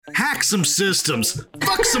Hack some systems.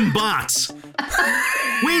 Fuck some bots.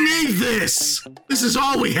 We need this. This is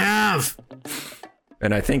all we have.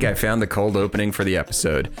 And I think I found the cold opening for the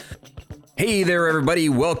episode. Hey there, everybody.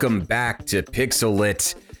 Welcome back to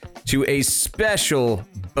Pixel-Lit, to a special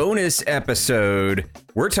bonus episode.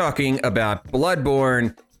 We're talking about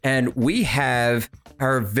Bloodborne, and we have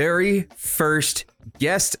our very first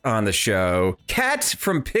guest on the show. Kat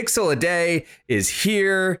from Pixel a Day is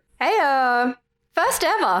here. Hey, first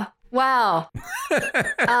ever. Wow.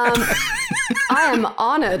 I am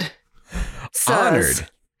honored. Sirs.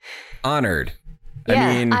 Honored.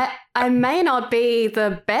 Yeah, I may not be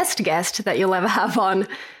the best guest that you'll ever have on,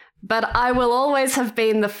 but I will always have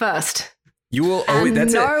been the first. You will always.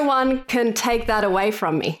 That's no one can take that away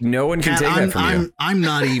from me. No one can take that from you. I'm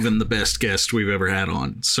not even the best guest we've ever had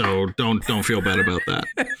on, so don't feel bad about that.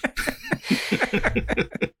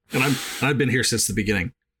 And I've been here since the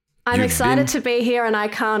beginning. I'm excited to be here, and I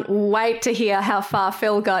can't wait to hear how far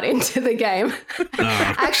Phil got into the game.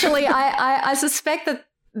 Actually, I suspect that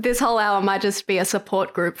this whole hour might just be a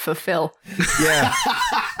support group for Phil. Yeah.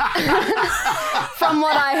 From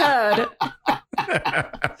what I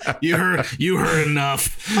heard. You heard enough.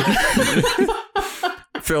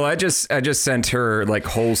 Phil, I just sent her like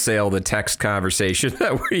wholesale the text conversation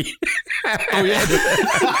that we had. Oh yeah.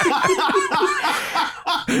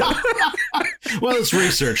 Well, it's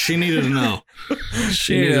research. She needed to know.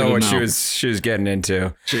 She needed to know what she was getting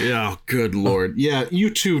into. Oh, good Lord. Yeah, you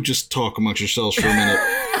two just talk amongst yourselves for a minute.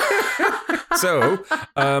 So,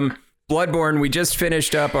 Bloodborne, we just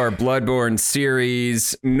finished up our Bloodborne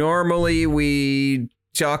series. Normally, we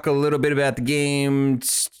talk a little bit about the game,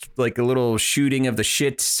 like a little shooting of the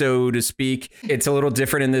shit, so to speak. It's a little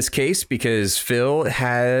different in this case because Phil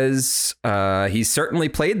has, he's certainly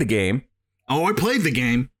played the game. Oh, I played the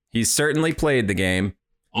game. He's certainly played the game.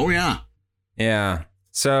 Oh, yeah. Yeah.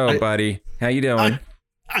 So, buddy, how you doing?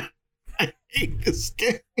 I hate this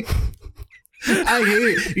game. I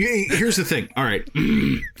hate it. Here's the thing. All right.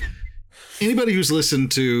 Anybody who's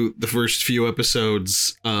listened to the first few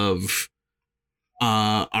episodes of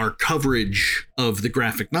our coverage of the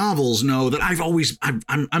graphic novels know that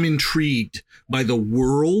I'm intrigued by the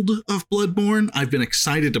world of Bloodborne. I've been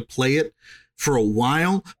excited to play it for a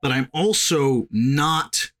while, but I'm also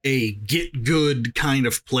not a get good kind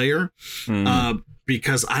of player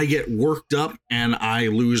because I get worked up and I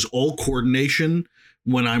lose all coordination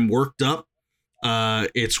when I'm worked up.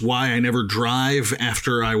 It's why I never drive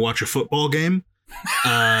after I watch a football game,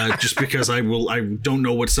 just because I don't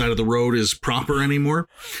know what side of the road is proper anymore.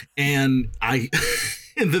 And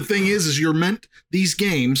and the thing is you're meant, these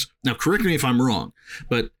games, now correct me if I'm wrong,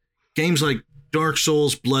 but games like Dark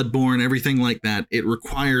Souls, Bloodborne, everything like that, it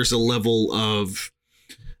requires a level of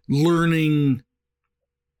learning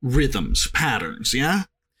rhythms, patterns, yeah?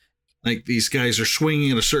 Like these guys are swinging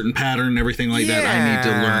in a certain pattern and everything like that. I need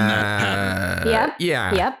to learn that pattern. Yep.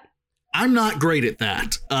 Yeah. Yep. I'm not great at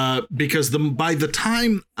that because by the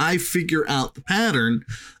time I figure out the pattern,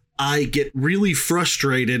 I get really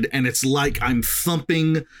frustrated and it's like I'm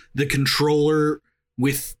thumping the controller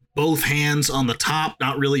with both hands on the top,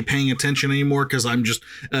 not really paying attention anymore because I'm just,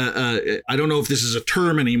 I don't know if this is a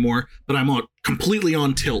term anymore, but I'm completely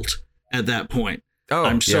on tilt at that point. Oh,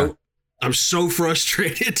 I'm so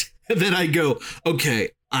frustrated that I go, okay,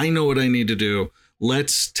 I know what I need to do.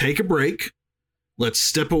 Let's take a break. Let's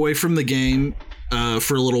step away from the game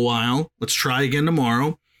for a little while. Let's try again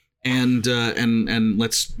tomorrow. And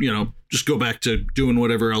let's, just go back to doing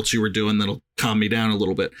whatever else you were doing that'll calm me down a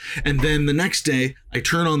little bit. And then the next day I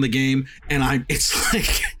turn on the game and it's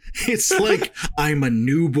like I'm a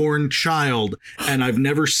newborn child and I've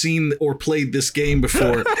never seen or played this game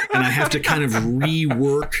before. And I have to kind of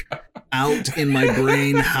rework out in my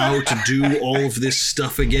brain how to do all of this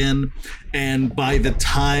stuff again. And by the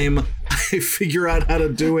time I figure out how to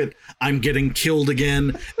do it, I'm getting killed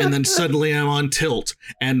again. And then suddenly I'm on tilt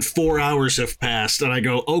and 4 hours have passed and I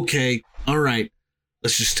go, okay, all right,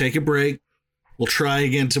 let's just take a break. We'll try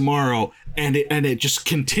again tomorrow. And it just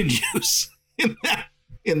continues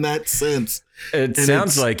in that sense. It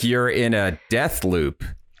sounds like you're in a death loop.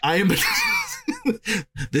 I am.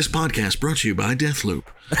 This podcast brought to you by Deathloop.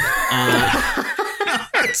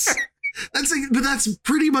 But that's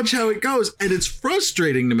pretty much how it goes. And it's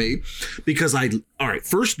frustrating to me because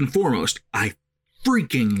first and foremost, I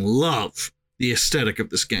freaking love the aesthetic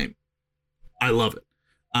of this game. I love it.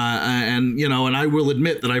 And I will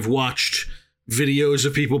admit that I've watched videos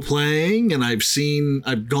of people playing and I've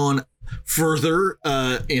gone further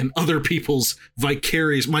in other people's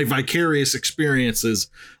vicarious experiences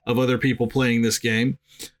of other people playing this game.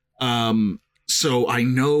 So I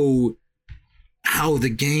know how the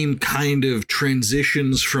game kind of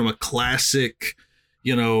transitions from a classic,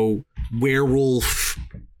 werewolf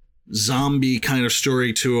zombie kind of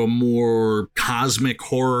story to a more cosmic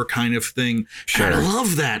horror kind of thing. Sure. And I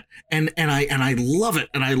love that. And I love it.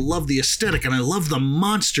 And I love the aesthetic and I love the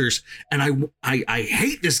monsters. And I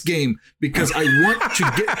hate this game because I want to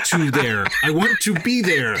get to there. I want to be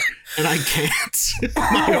there and I can't.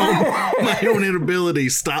 My own inability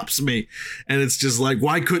stops me. And it's just like,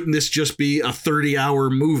 why couldn't this just be a 30-hour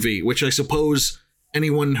movie? Which I suppose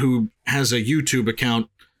anyone who has a YouTube account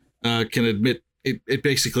can admit it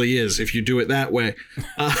basically is if you do it that way.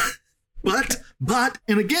 But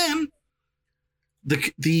and again,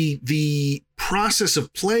 the process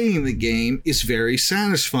of playing the game is very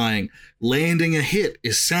satisfying. Landing a hit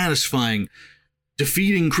is satisfying.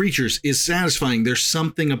 Defeating creatures is satisfying. There's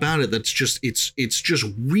something about it that's just it's just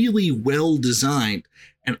really well designed,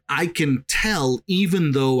 and I can tell,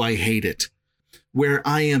 even though I hate it, where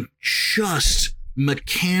I am just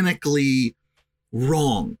mechanically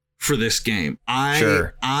wrong for this game.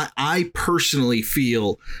 I personally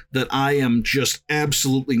feel that I am just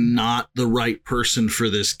absolutely not the right person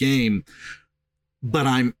for this game, but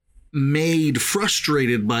I'm made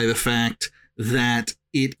frustrated by the fact that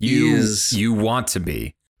you want to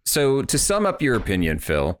be. So to sum up your opinion,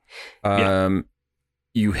 Phil,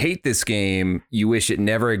 you hate this game, you wish it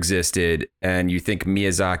never existed, and you think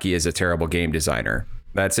Miyazaki is a terrible game designer.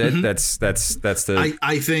 That's it. Mm-hmm. That's the.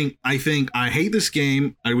 I think I hate this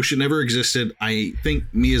game. I wish it never existed. I think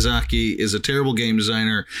Miyazaki is a terrible game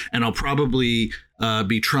designer, and I'll probably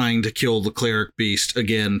be trying to kill the cleric beast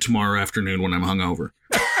again tomorrow afternoon when I'm hungover.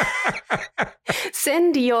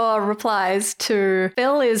 Send your replies to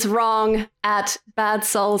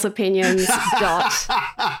philiswrong@badsoulsopinions.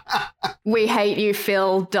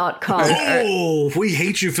 wehateyoufil.com. Oh,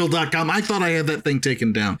 wehateyoufil.com. I thought I had that thing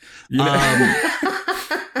taken down. No,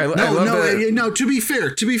 to be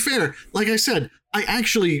fair, like I said, I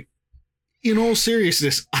actually, in all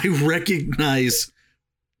seriousness, I recognize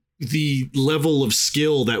the level of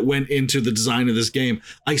skill that went into the design of this game.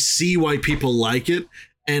 I see why people like it,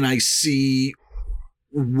 and I see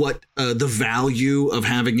what the value of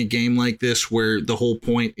having a game like this, where the whole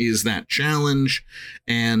point is that challenge,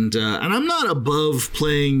 and I'm not above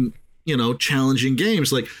playing, challenging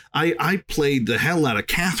games. Like I played the hell out of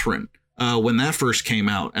Catherine when that first came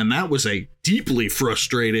out, and that was a deeply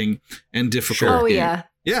frustrating and difficult game.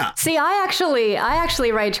 Yeah. See, I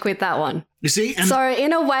actually rage quit that one. You see? And so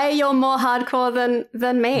in a way, you're more hardcore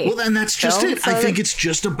than me. Well, and that's just it. So I think it's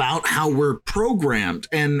just about how we're programmed,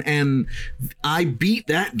 and I beat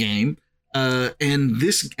that game, and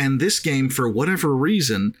this game, for whatever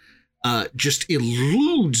reason, just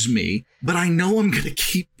eludes me. But I know I'm going to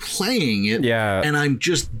keep playing it, and I'm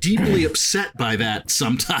just deeply upset by that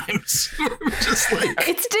sometimes. Just like,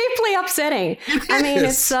 it's deeply upsetting. I mean,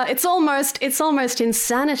 it's almost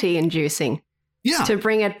insanity inducing. Yeah. To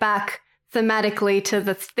bring it back thematically to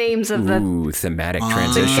the themes of the thematic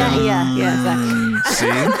transition. Yeah, exactly.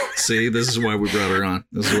 See, this is why we brought her on.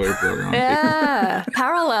 Yeah,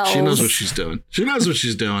 parallels. She knows what she's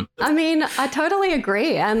doing. I mean, I totally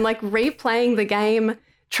agree. And like replaying the game,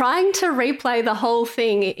 trying to replay the whole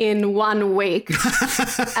thing in 1 week,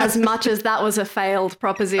 as much as that was a failed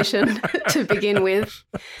proposition to begin with,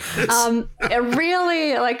 it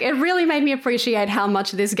really made me appreciate how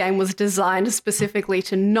much this game was designed specifically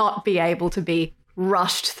to not be able to be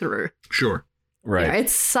rushed through. Sure, right.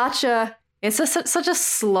 It's such a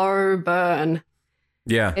slow burn.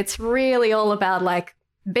 Yeah, it's really all about like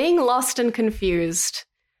being lost and confused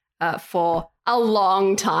for a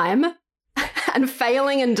long time. And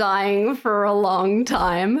failing and dying for a long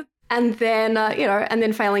time, and then and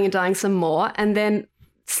then failing and dying some more, and then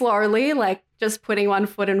slowly, like just putting one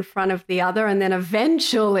foot in front of the other, and then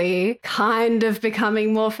eventually kind of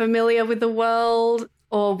becoming more familiar with the world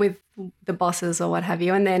or with the bosses or what have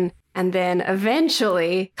you, and then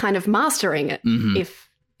eventually kind of mastering it, if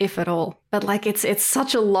at all. But like it's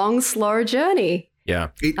such a long, slow journey.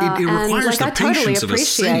 Yeah, it requires the patience of a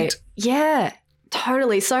saint. Yeah.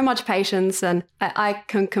 Totally, so much patience, and I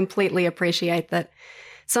can completely appreciate that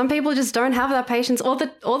some people just don't have that patience all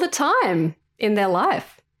the time in their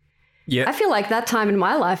life. Yeah, I feel like that time in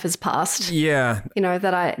my life has passed. Yeah,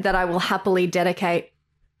 that I will happily dedicate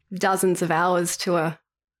dozens of hours to a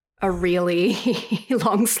really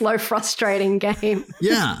long, slow, frustrating game.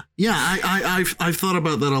 Yeah. I've thought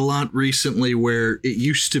about that a lot recently, where it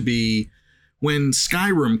used to be when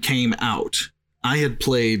Skyrim came out. I had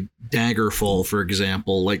played Daggerfall, for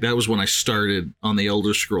example. Like that was when I started on the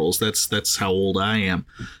Elder Scrolls. That's how old I am.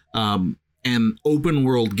 And open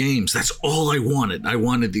world games, that's all I wanted. I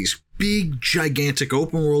wanted these big, gigantic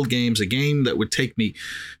open world games, a game that would take me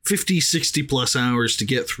 50, 60 plus hours to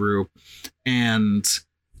get through. And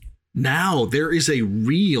now there is a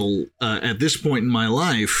real, at this point in my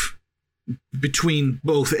life, between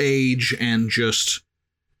both age and just,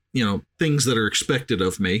 things that are expected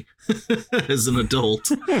of me as an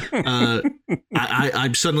adult,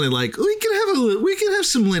 I'm suddenly like, we can have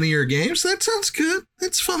some linear games. That sounds good.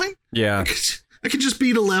 That's fine. Yeah. I could just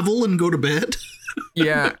beat a level and go to bed.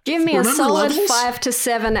 Yeah. Give me a solid levels? 5 to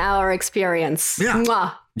 7 hour experience. Yeah.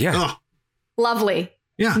 Mwah. Yeah. Oh, Lovely.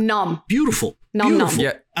 yeah. Nom. Beautiful. Nom, nom. Beautiful.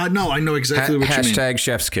 Yeah. No, I know exactly what you mean. Hashtag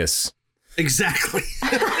chef's kiss. Exactly.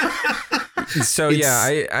 So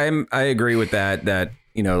yeah, I agree with that. That,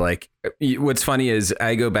 like, what's funny is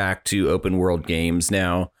I go back to open world games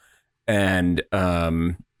now, and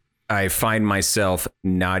I find myself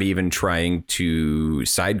not even trying to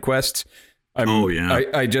side quest.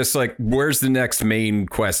 I just like, where's the next main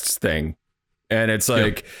quests thing? And it's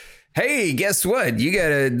like, hey, guess what?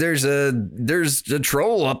 There's a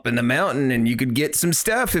troll up in the mountain, and you could get some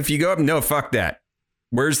stuff if you go up. No, fuck that.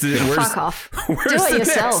 Fuck off. Where's Do it the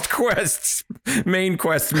yourself. main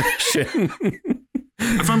quest mission?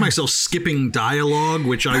 I find myself skipping dialogue,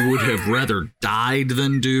 which I would have rather died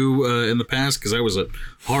than do in the past, because I was a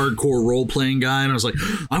hardcore role-playing guy, and I was like,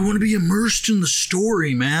 I want to be immersed in the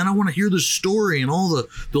story, man. I want to hear the story and all the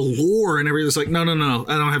lore and everything. It's like, no, I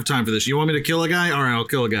don't have time for this. You want me to kill a guy? All right, I'll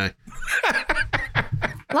kill a guy.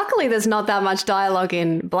 Luckily, there's not that much dialogue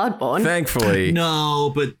in Bloodborne. Thankfully.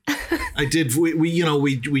 No, but I did.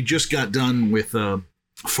 We just got done with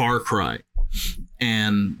Far Cry,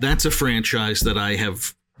 and that's a franchise that I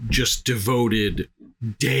have just devoted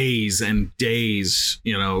days and days,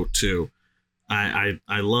 to. I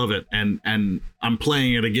love it, and I'm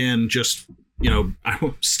playing it again. Just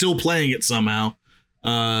I'm still playing it somehow,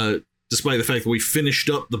 despite the fact that we finished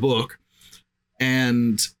up the book,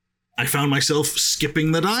 and I found myself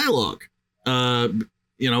skipping the dialogue.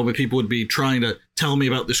 But people would be trying to tell me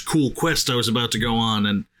about this cool quest I was about to go on.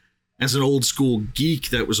 And as an old school geek,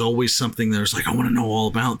 that was always something that was like, I want to know all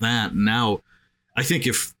about that. And now I think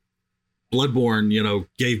if Bloodborne,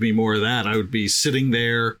 gave me more of that, I would be sitting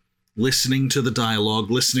there listening to the dialogue,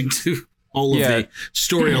 listening to all of the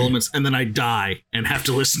story elements, and then I die and have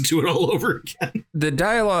to listen to it all over again. The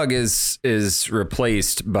dialogue is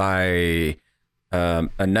replaced by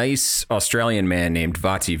a nice Australian man named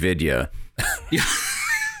Vati Vidya.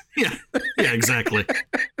 Yeah, exactly.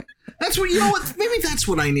 That's what, what? Maybe that's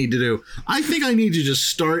what I need to do. I think I need to just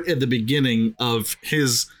start at the beginning of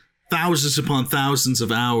his thousands upon thousands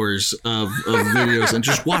of hours of videos and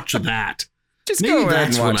just watch that. Just maybe go ahead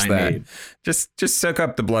that's and watch what I that. need. Just soak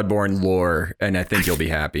up the Bloodborne lore, and I think you'll be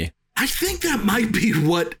happy. I think that might be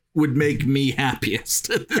what would make me happiest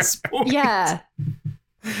at this point. Yeah.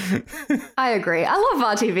 I agree. I love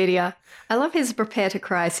Vati Vidya. I love his Prepare to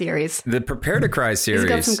Cry series. The Prepare to Cry series. He's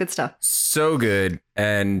got some good stuff. So good.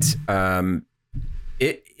 And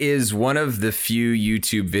it is one of the few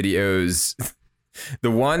YouTube videos.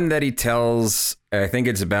 The one that he tells, I think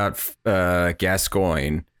it's about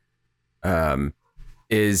Gascoigne,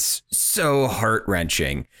 is so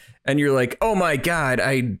heart-wrenching. And you're like, oh my God,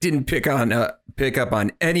 I didn't pick up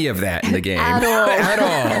on any of that in the game at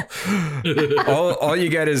all. all you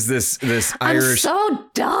get is this Irish. I'm so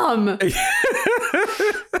dumb.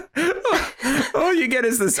 All you get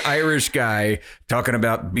is this Irish guy talking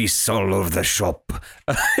about be soul of the shop.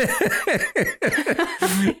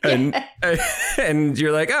 and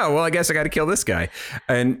you're like, oh, well, I guess I got to kill this guy.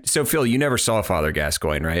 And so, Phil, you never saw Father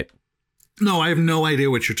Gascoigne, right? No, I have no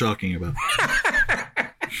idea what you're talking about.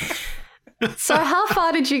 So how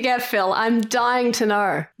far did you get, Phil? I'm dying to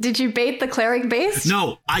know. Did you beat the cleric beast?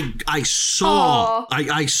 No, I saw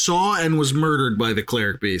I saw and was murdered by the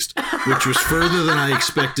cleric beast, which was further than I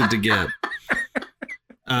expected to get.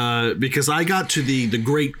 Because I got to the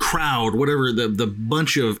great crowd, whatever, the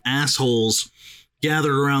bunch of assholes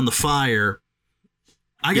gathered around the fire.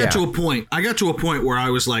 I got to a point where I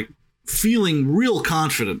was like feeling real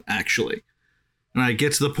confident, actually. And I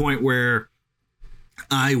get to the point where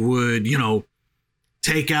I would,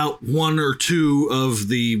 take out one or two of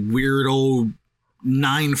the weird old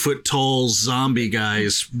 9-foot tall zombie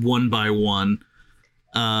guys one by one,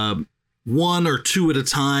 1 or 2 at a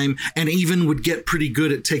time, and even would get pretty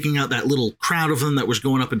good at taking out that little crowd of them that was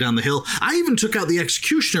going up and down the hill. I even took out the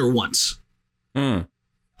executioner once.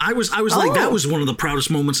 I was like, that was one of the proudest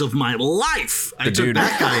moments of my life. I took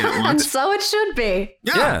that guy at once. And so it should be.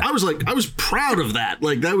 Yeah, I was proud of that.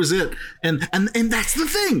 Like, that was it. And that's the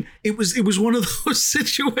thing. It was one of those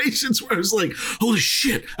situations where I was like, holy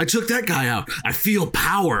shit, I took that guy out. I feel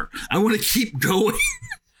power. I want to keep going.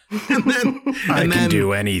 I can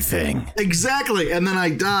do anything. Exactly. And then I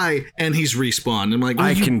die and he's respawned. I'm like,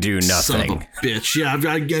 I can do son of nothing. a bitch. Yeah,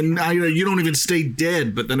 you don't even stay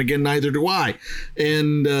dead, but then again, neither do I.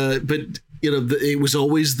 And, but, it was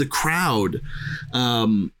always the crowd.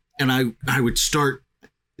 And I would start,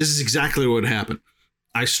 this is exactly what would happen.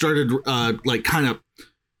 I started, kind of,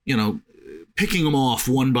 picking them off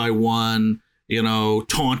one by one,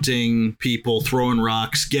 taunting people, throwing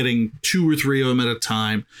rocks, getting 2 or 3 of them at a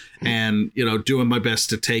time, and doing my best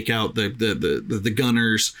to take out the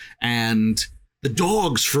gunners. And the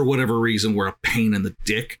dogs, for whatever reason, were a pain in the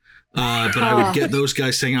dick. But I would get those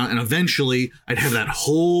guys staying out, and eventually I'd have that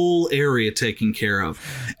whole area taken care of.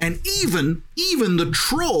 And even the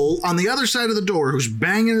troll on the other side of the door, who's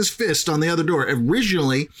banging his fist on the other door.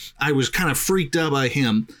 Originally, I was kind of freaked out by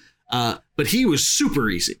him, but he was super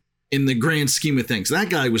easy in the grand scheme of things. That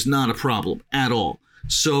guy was not a problem at all.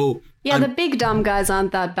 So yeah, the big dumb guys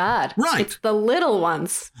aren't that bad. Right. It's the little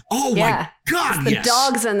ones. Oh my God, it's the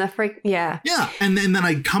dogs and the freak. Yeah. Yeah. And then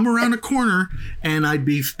I'd come around a corner and I'd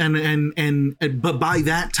be, but by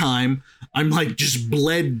that time I'm like just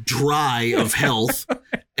bled dry of health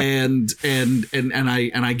and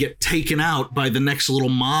I get taken out by the next little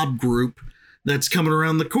mob group that's coming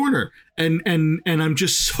around the corner. And I'm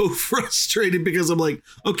just so frustrated because I'm like,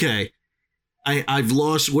 okay, I've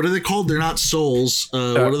lost, what are they called? They're not souls.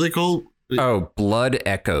 What are they called? Oh, blood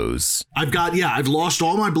echoes. I've lost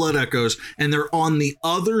all my blood echoes, and they're on the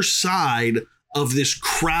other side of this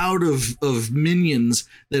crowd of minions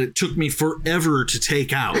that it took me forever to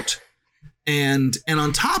take out. And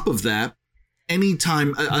on top of that,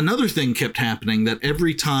 anytime another thing kept happening, that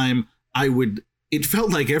every time it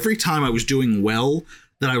felt like every time I was doing well,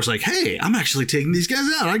 that I was like, hey, I'm actually taking these guys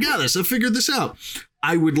out. I got this. I figured this out.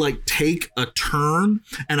 I would take a turn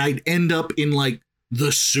and I'd end up in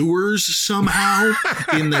the sewers somehow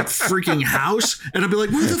in that freaking house. And I'd be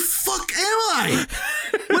like, where the fuck am I?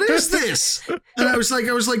 What is this? And I was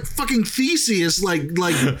like fucking Theseus,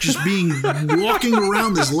 just walking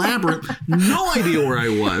around this labyrinth, no idea where I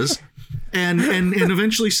was. And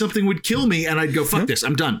eventually something would kill me and I'd go, fuck this.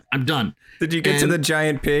 I'm done. Did you get to the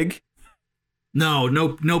giant pig? No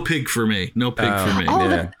pig for me. No pig for me.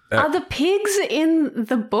 Oh, Yeah. are the pigs in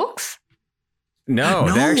the books? No,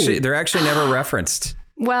 they're actually never referenced.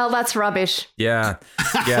 Well, that's rubbish. Yeah.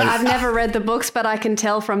 I've never read the books, but I can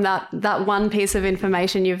tell from that one piece of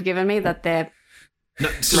information you've given me that they're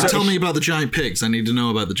So tell me about the giant pigs. I need to know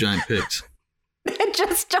about the giant pigs. They're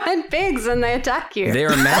just giant pigs and they attack you. They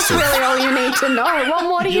are massive. That's really all you need to know. What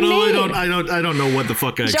more do you need? I don't know what the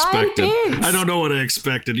fuck I Giant expected. pigs. I don't know what I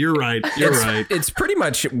expected. You're right. Right. It's pretty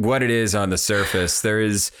much what it is on the surface.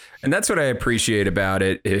 And that's what I appreciate about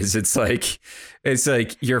it is it's like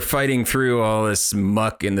you're fighting through all this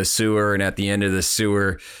muck in the sewer, and at the end of the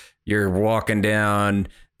sewer, you're walking down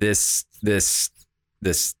this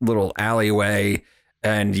little alleyway.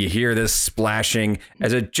 And you hear this splashing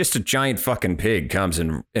as just a giant fucking pig comes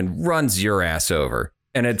and runs your ass over.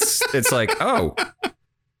 And it's like, oh,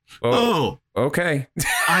 okay.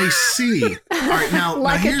 I see. All right, now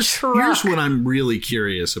here's what I'm really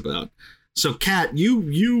curious about. So, Kat,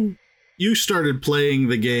 you started playing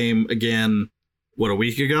the game again, a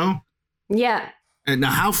week ago? Yeah. And now,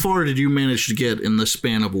 how far did you manage to get in the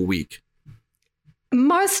span of a week?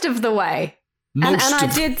 Most of the way. And I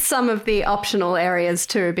did some of the optional areas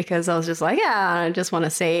too, because I was just like, yeah, I just want to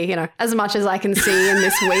see, as much as I can see in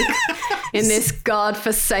this week, in this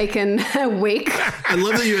godforsaken week. I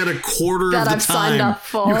love that you had a quarter of the time. I've signed up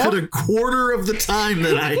for. You had a quarter of the time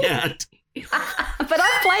that I had. But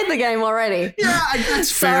I've played the game already. Yeah, that's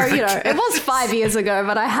fair. So, it was 5 years ago,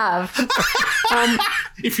 but I have.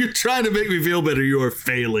 If you're trying to make me feel better, you are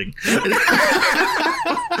failing.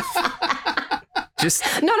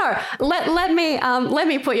 No. Let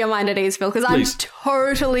me put your mind at ease, Phil, because I'm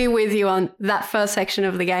totally with you on that first section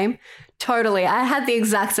of the game. Totally. I had the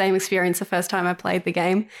exact same experience the first time I played the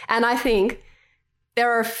game. And I think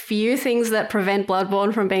there are a few things that prevent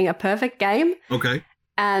Bloodborne from being a perfect game. Okay.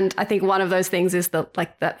 And I think one of those things is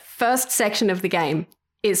that first section of the game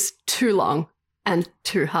is too long and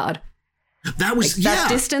too hard. That was, that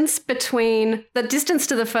distance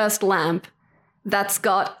to the first lamp that's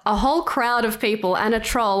got a whole crowd of people and a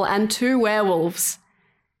troll and 2 werewolves.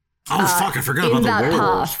 Oh, fuck, I forgot about the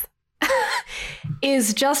werewolves. Path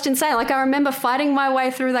is just insane. I remember fighting my way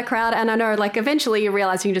through that crowd, and I know, eventually you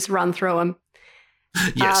realize you can just run through them.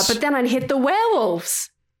 Yes. But then I'd hit the werewolves.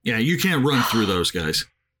 Yeah, you can't run through those guys.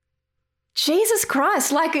 Jesus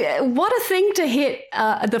Christ! Like, what a thing to hit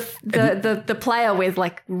the player with,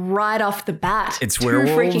 like, right off the bat. It's Two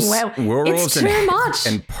werewolves, freaking werewolves, it's too much.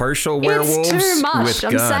 and partial werewolves. It's too much. With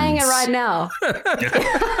I'm guns. saying it right now.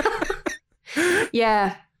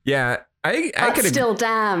 Yeah. Yeah, I But could still,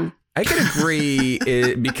 damn. I could agree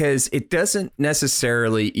because it doesn't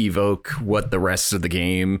necessarily evoke what the rest of the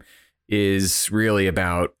game is really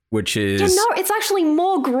about, which is It's actually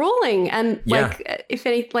more grueling and like if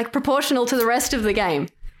any like proportional to the rest of the game.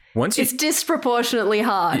 It's disproportionately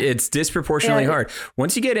hard. It's disproportionately hard.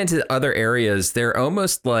 Once you get into other areas, they're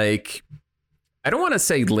almost like, I don't want to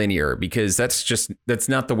say linear because that's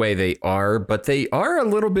not the way they are, but they are a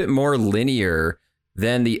little bit more linear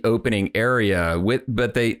than the opening area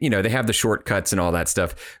but they have the shortcuts and all that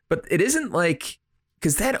stuff, but it isn't like,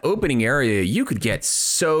 because that opening area, you could get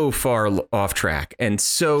so far off track and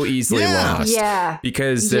so easily lost. Yeah.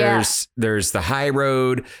 Because there's the high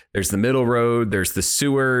road, there's the middle road, there's the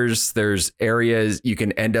sewers, there's areas, you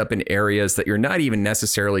can end up in areas that you're not even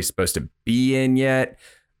necessarily supposed to be in yet,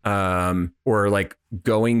 or like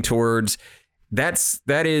going towards. That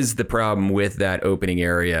is the problem with that opening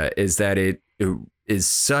area, is that it is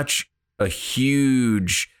such a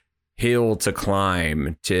huge hill to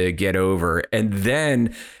climb to get over. And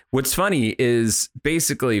then what's funny is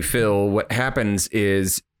basically, Phil, what happens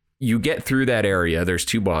is you get through that area. There's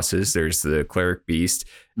two bosses. There's the cleric beast,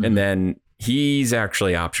 and then he's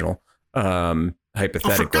actually optional.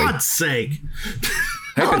 Hypothetically, for God's sake.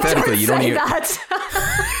 Hypothetically, you don't need that.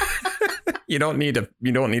 you don't need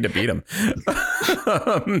to beat him.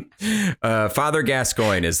 Father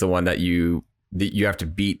Gascoigne is the one that you have to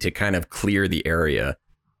beat to kind of clear the area.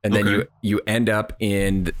 And then you end up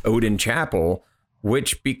in Odin Chapel,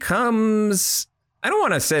 which becomes, I don't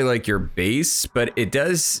want to say like your base, but it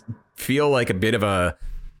does feel like a bit of a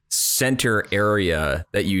center area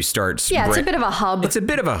that you start. Yeah, it's a bit of a hub. It's a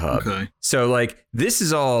bit of a hub. Okay. So like this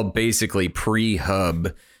is all basically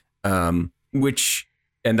pre-hub, which,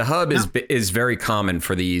 and the hub is very common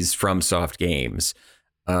for these FromSoft games.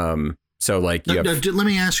 So like, let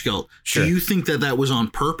me ask y'all, Sure. Do you think that was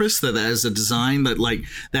on purpose, that as a design, that like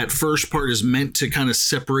that first part is meant to kind of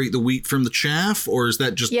separate the wheat from the chaff, or is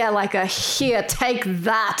that just like a here, take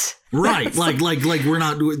that? Right, like we're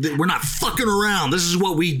not fucking around. This is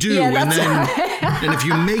what we do, Yeah, and that's then right. and if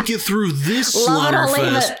you make it through this Love it or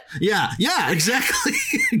leave slaughterfest, it. yeah, exactly.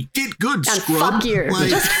 Get good, And scrub. fuck you. Like,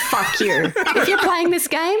 Just fuck you. If you're playing this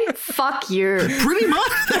game, fuck you. pretty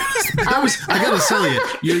much. That was. I gotta tell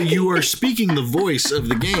you are speaking the voice of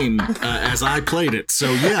the game as I played it.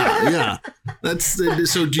 So yeah. That's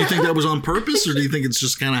so. Do you think that was on purpose, or do you think it's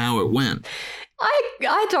just kind of how it went?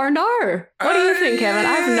 I don't know. What do you think, Kevin?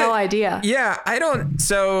 I have no idea. Yeah, I don't.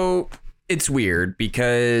 So it's weird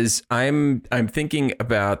because I'm thinking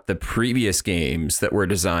about the previous games that were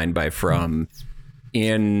designed by From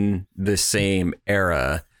in the same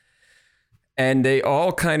era, and they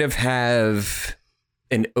all kind of have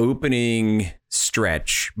an opening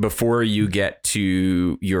stretch before you get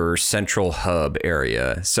to your central hub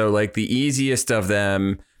area. So like the easiest of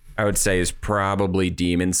them, I would say, is probably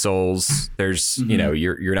Demon Souls. There's,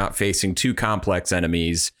 you're not facing too complex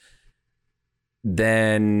enemies.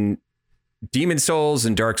 Then Demon Souls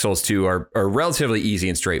and Dark Souls 2 are relatively easy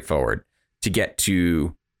and straightforward to get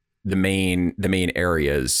to the main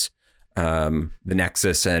areas, the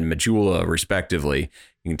Nexus and Majula, respectively.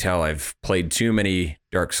 You can tell I've played too many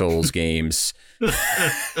Dark Souls games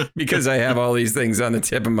because I have all these things on the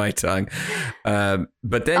tip of my tongue.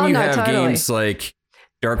 But then you have games like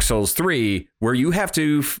Dark Souls 3, where you have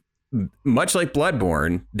to, much like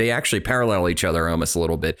Bloodborne, they actually parallel each other almost a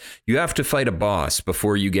little bit. You have to fight a boss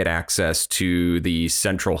before you get access to the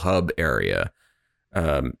central hub area.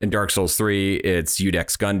 In Dark Souls 3, it's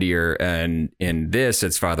Udex Gundyr, and in this,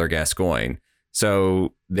 it's Father Gascoigne.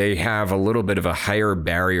 So they have a little bit of a higher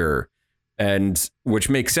barrier, and which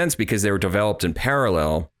makes sense because they were developed in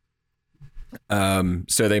parallel.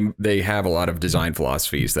 So they have a lot of design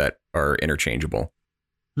philosophies that are interchangeable.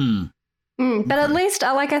 But at least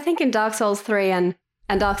I think in Dark Souls 3 and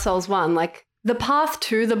Dark Souls 1, like the path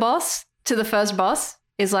to the first boss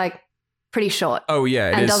is like pretty short. Oh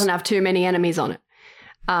yeah, and doesn't have too many enemies on it.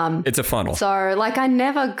 It's a funnel. So like I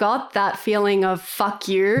never got that feeling of fuck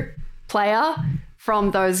you player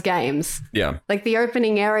from those games. Yeah. Like the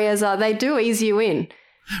opening areas they do ease you in.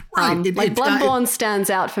 Right. Bloodborne stands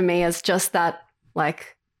out for me as just that,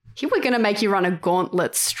 like, here we're going to make you run a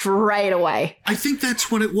gauntlet straight away. I think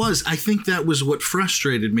that's what it was. I think that was what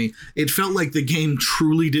frustrated me. It felt like the game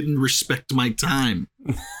truly didn't respect my time.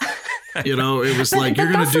 You know, it was like, But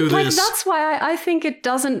you're going to do this. That's why I think it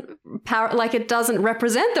doesn't it doesn't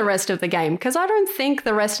represent the rest of the game, because I don't think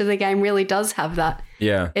the rest of the game really does have that.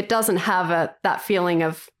 Yeah. It doesn't have that feeling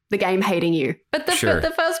of the game hating you. But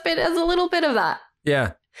the first bit has a little bit of that.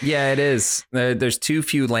 Yeah. Yeah, it is. There's too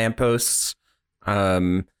few lampposts.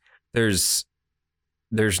 There's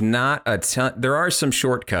not a ton. There are some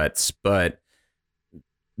shortcuts, but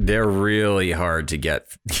they're really hard to get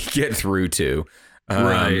through to.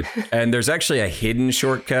 Right. And there's actually a hidden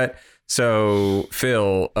shortcut. So,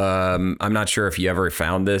 Phil, I'm not sure if you ever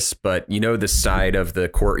found this, but you know the side of the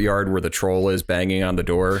courtyard where the troll is banging on the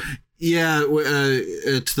door? Yeah,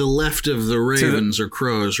 to the left of the ravens or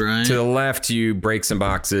crows, right? To the left, you break some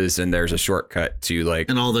boxes, and there's a shortcut to like...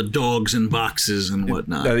 And all the dogs in boxes and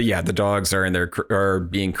whatnot. Yeah, the dogs are in there, are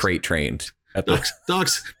being crate trained.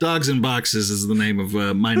 Dogs in boxes is the name of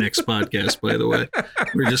my next podcast, by the way.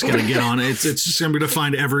 We're just going to get on it. It's just going to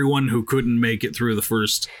find everyone who couldn't make it through the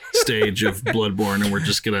first stage of Bloodborne, and we're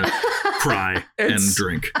just going to cry and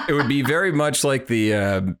drink. It would be very much like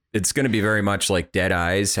it's going to be very much like Dead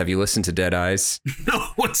Eyes. Have you listened to Dead Eyes? No,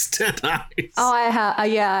 what's Dead Eyes? Oh, I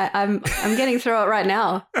have. Yeah, I'm getting through it right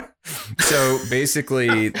now. So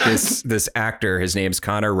basically, this actor, his name's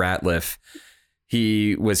Connor Ratliff.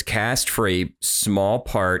 He was cast for a small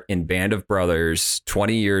part in Band of Brothers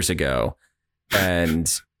 20 years ago,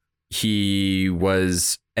 and he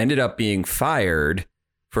ended up being fired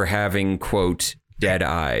for having, quote, dead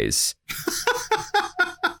eyes.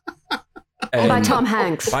 By Tom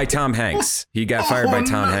Hanks. By Tom Hanks. He got fired by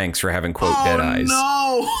Tom Hanks for having, quote, dead eyes.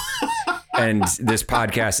 No. And this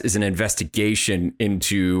podcast is an investigation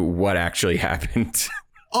into what actually happened.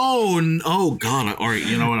 Oh God! All right,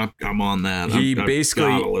 you know what? I'm on that. He I've basically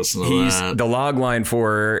gotta listen to that. The log line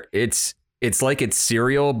for it's like it's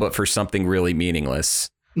cereal, but for something really meaningless.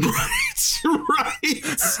 Right.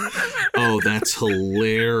 Oh, that's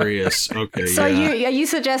hilarious. Okay. So yeah. are you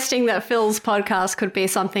suggesting that Phil's podcast could be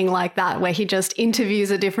something like that, where he just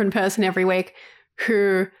interviews a different person every week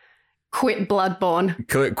who quit Bloodborne?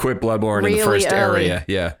 Quit Bloodborne really in the first early. area.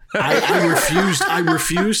 Yeah. I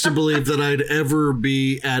refuse to believe that I'd ever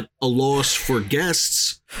be at a loss for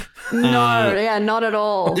guests. No, not at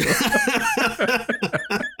all.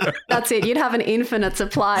 That's it. You'd have an infinite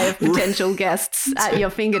supply of potential guests at your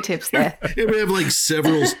fingertips there. We have like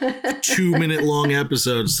several 2-minute long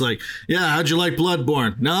episodes. Like, yeah, how'd you like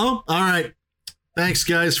Bloodborne? No? All right. Thanks,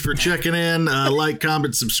 guys, for checking in. Like,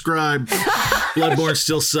 comment, subscribe. Bloodborne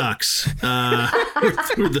still sucks. We're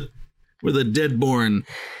the Deadborn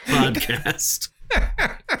podcast.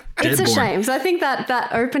 It's a shame. So I think that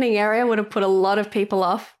opening area would have put a lot of people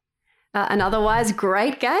off. An otherwise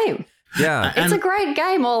great game. Yeah. It's a great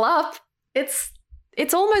game all up. It's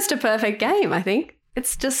almost a perfect game, I think.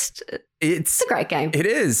 It's a great game. It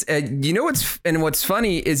is. You know what's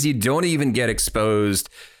funny is you don't even get exposed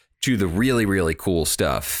to the really, really cool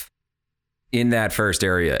stuff in that first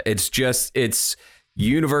area. It's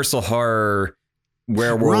universal horror,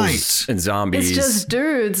 werewolves and zombies. It's just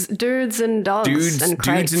dudes and dogs and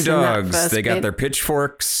crates dudes and dogs. They got their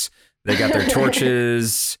pitchforks. They got their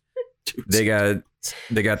torches. They got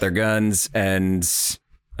their guns, and it's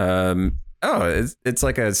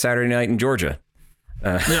like a Saturday night in Georgia.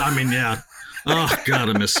 Yeah. Oh God,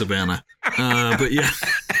 I miss Savannah. But yeah.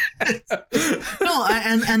 No,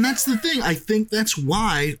 and that's the thing. I think that's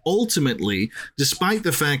why ultimately, despite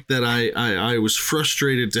the fact that I was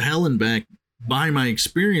frustrated to hell and back by my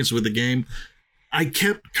experience with the game, I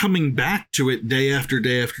kept coming back to it day after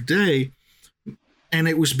day after day. And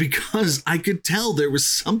it was because I could tell there was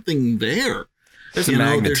something there. There's a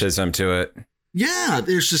magnetism to it. Yeah,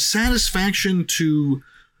 there's a satisfaction to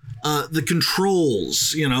the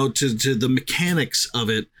controls, to the mechanics of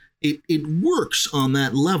it. It works on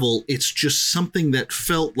that level. It's just something that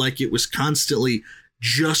felt like it was constantly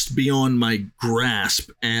just beyond my grasp,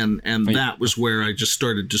 and that was where I just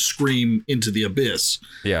started to scream into the abyss.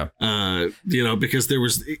 Yeah.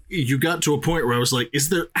 Because you got to a point where I was like, is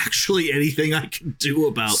there actually anything I can do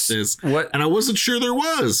about this? And I wasn't sure there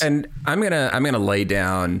was. And I'm gonna lay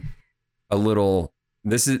down a little.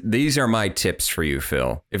 These are my tips for you,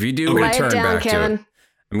 Phil. If you do return back to it,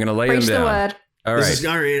 I'm gonna lay them down. The word. All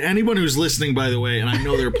right. Anyone who's listening, by the way, and I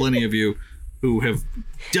know there are plenty of you who have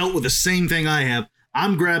dealt with the same thing I have.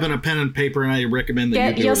 I'm grabbing a pen and paper, and I recommend that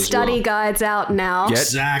you do get your it as study well. guides out now.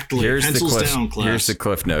 Exactly. Pencils down, class. Here's the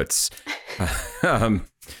cliff notes.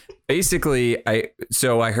 Basically,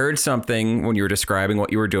 I heard something when you were describing what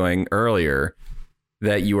you were doing earlier,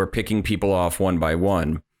 that you were picking people off one by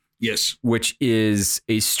one. Yes. Which is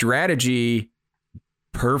a strategy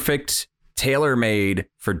perfect, tailor-made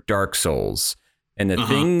for Dark Souls. And the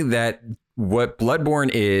thing that what Bloodborne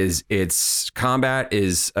is, its combat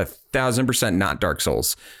is 1,000% not Dark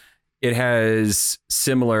Souls. It has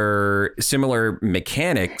similar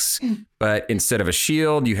mechanics, but instead of a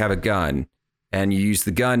shield, you have a gun, and you use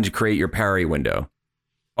the gun to create your parry window.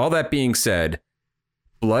 All that being said,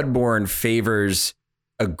 Bloodborne favors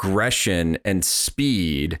aggression and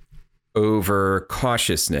speed over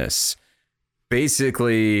cautiousness.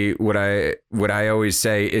 Basically, what I always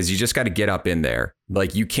say is you just got to get up in there.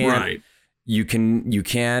 Like you can't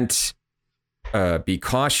be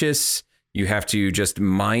cautious. You have to just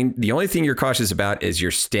mind. The only thing you're cautious about is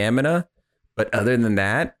your stamina. But other than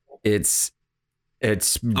that, it's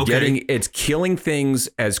killing things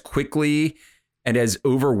as quickly and as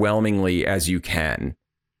overwhelmingly as you can.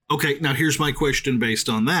 Okay, now here's my question based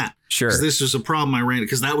on that. Sure. Because this is a problem I ran,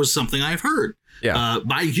 because that was something I've heard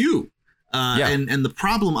by you. And the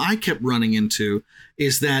problem I kept running into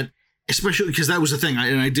is that, especially because that was the thing.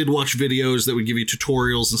 I did watch videos that would give you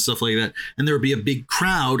tutorials and stuff like that. And there would be a big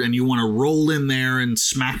crowd and you want to roll in there and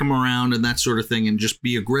smack them around and that sort of thing and just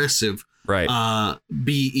be aggressive. Right.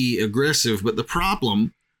 Be aggressive. But the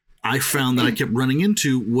problem I found that I kept running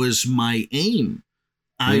into was my aim.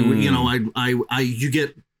 You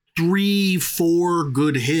get 3-4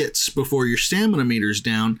 good hits before your stamina meter's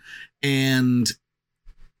down. And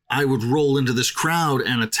I would roll into this crowd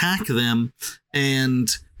and attack them. And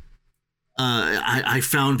I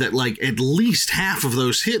found that like at least half of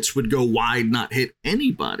those hits would go wide, not hit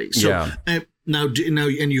anybody. So now,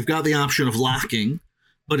 and you've got the option of locking,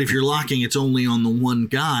 but if you're locking, it's only on the one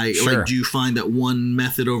guy. Sure. Like, do you find that one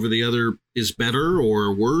method over the other is better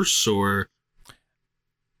or worse, or?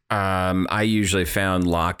 I usually found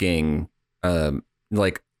locking and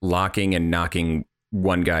knocking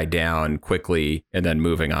one guy down quickly and then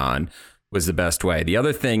moving on was the best way. The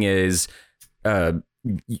other thing is,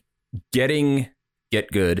 getting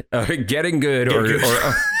good or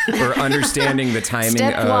understanding the timing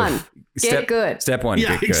Get good. Step one,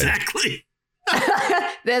 yeah, get good. Exactly.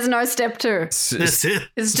 There's no step 2. That's it.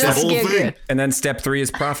 It's just get good. And then step 3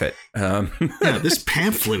 is profit. Yeah, this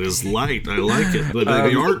pamphlet is light. I like it. But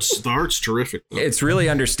the art's terrific, though. It's really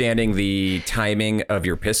understanding the timing of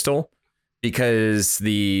your pistol, because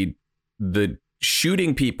the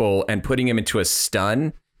shooting people and putting them into a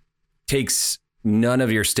stun takes none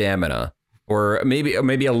of your stamina, or maybe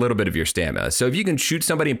a little bit of your stamina. So if you can shoot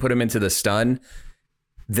somebody and put them into the stun,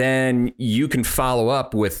 then you can follow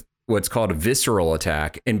up with what's called a visceral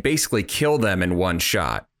attack and basically kill them in one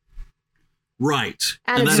shot. Right.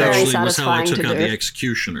 And that very actually was how I took out do. the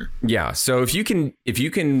executioner. Yeah. So if you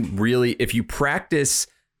practice,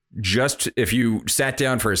 if you sat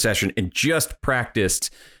down for a session and just practiced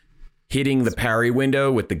hitting the parry window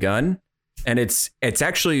with the gun, and it's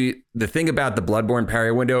actually, the thing about the Bloodborne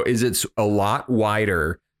parry window is it's a lot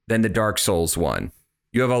wider than the Dark Souls one.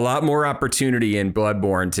 You have a lot more opportunity in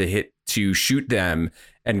Bloodborne to shoot them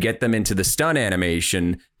and get them into the stun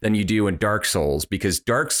animation than you do in Dark Souls, because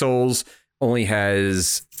Dark Souls only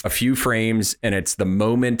has a few frames, and it's the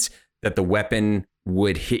moment that the weapon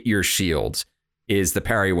would hit your shield is the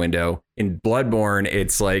parry window. In Bloodborne,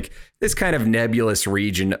 it's like this kind of nebulous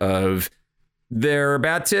region of they're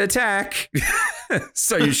about to attack.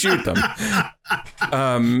 So you shoot them.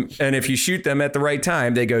 And if you shoot them at the right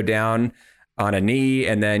time, they go down on a knee,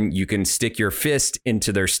 and then you can stick your fist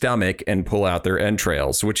into their stomach and pull out their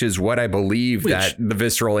entrails, which is what I believe that the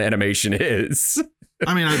visceral animation is.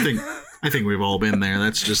 I mean, I think we've all been there.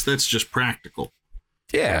 That's just practical.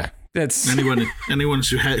 Yeah. That's anyone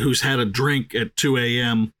who's had a drink at 2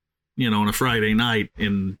 a.m., on a Friday night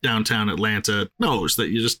in downtown Atlanta knows that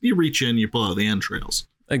you reach in, you pull out the entrails.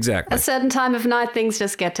 Exactly. A certain time of night, things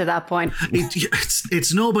just get to that point.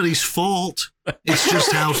 It's nobody's fault. It's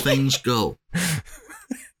just how things go.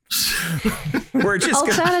 We're just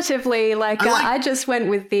alternatively, I just went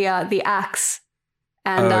with the axe,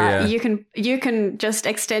 and you can just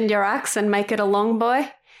extend your axe and make it a long boy.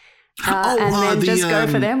 And then just go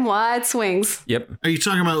for them wide swings. Yep. Are you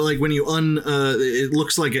talking about like when you it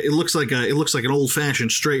looks like an old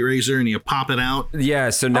fashioned straight razor and you pop it out? Yeah.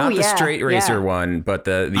 So not the straight razor one, but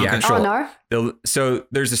the actual. Oh no. So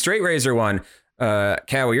there's a straight razor one. Kat,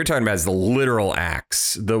 what you're talking about is the literal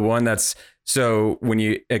axe, the one that's. So when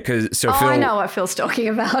you Phil, I know what Phil's talking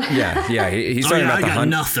about. Yeah. He's talking about I got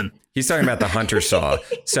nothing. He's talking about the hunter saw.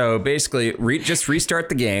 So basically, just restart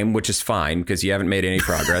the game, which is fine because you haven't made any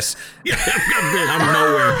progress. Yeah, I'm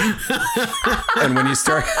nowhere. And when you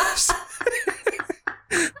start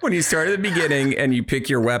at the beginning and you pick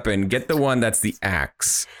your weapon, get the one that's the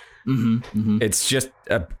axe. Mm-hmm, mm-hmm. It's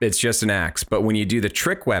just an axe. But when you do the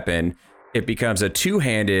trick weapon, it becomes a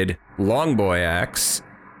two-handed long boy axe,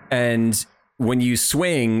 and when you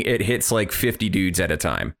swing, it hits like 50 dudes at a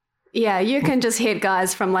time. Yeah, you can just hit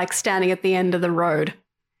guys from like standing at the end of the road.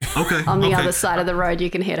 Okay. On the other side of the road, you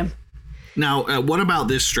can hit them. Now, what about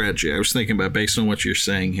this strategy? I was thinking about based on what you're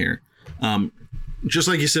saying here. Just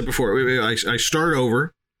like you said before, I start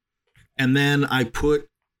over, and then I put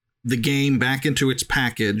the game back into its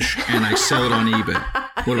package, and I sell it on eBay.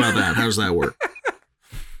 What about that? How does that work?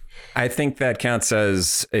 I think that counts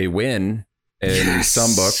as a win in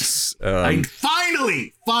some books.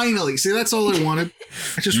 Finally. See, that's all I wanted.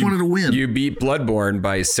 I just wanted to win. You beat Bloodborne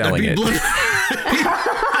by selling it.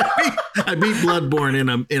 I beat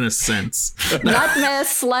Bloodborne in a sense. Nightmare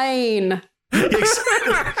slain.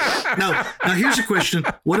 Now here's a question.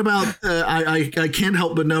 What about I can't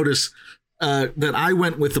help but notice that I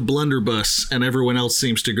went with the blunderbuss and everyone else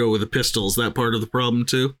seems to go with the pistol. Is that part of the problem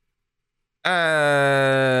too?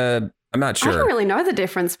 I'm not sure. I don't really know the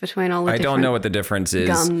difference between all the different don't know what the difference is.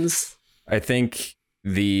 Guns. I think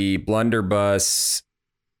the blunderbuss,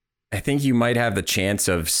 I think you might have the chance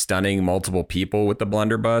of stunning multiple people with the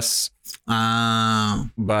blunderbuss.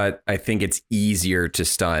 But I think it's easier to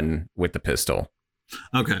stun with the pistol.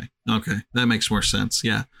 Okay. That makes more sense.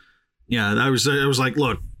 Yeah. I was like,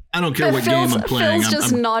 look, I don't care what game I'm playing. Phil's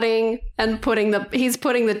just nodding and he's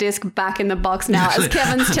putting the disc back in the box now as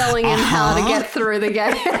Kevin's telling him how to get through the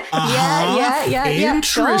game. Yeah.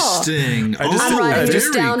 Interesting. Sure. I'm writing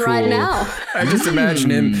this down right now. I just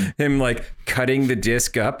imagine him like cutting the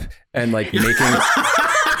disc up and like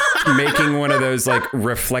making one of those like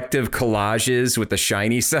reflective collages with the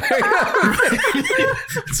shiny side.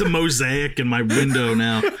 It's a mosaic in my window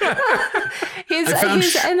now. He's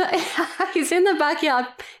in the backyard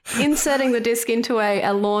inserting the disc into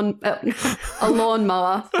a lawnmower.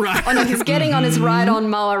 Right. Oh no, he's getting on his ride-on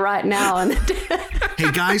mower right now. And hey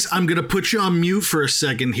guys, I'm gonna put you on mute for a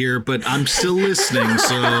second here, but I'm still listening.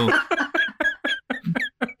 So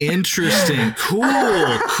interesting, cool.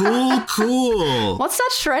 What's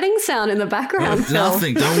that shredding sound in the background?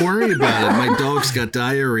 Nothing. Don't worry about it. My dog's got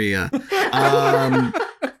diarrhea.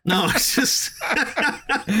 No, it's just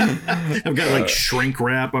I've got like shrink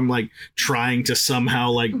wrap. I'm like trying to somehow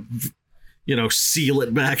like seal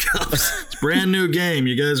it back up. It's a brand new game.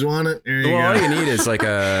 You guys want it? There you go. All you need is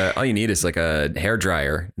like a hair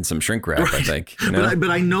dryer and some shrink wrap. Right. I think. But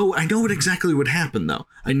I know what exactly would happen though.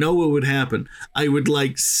 I know what would happen. I would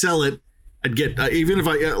like sell it. I'd get even if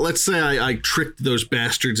let's say I tricked those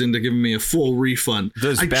bastards into giving me a full refund.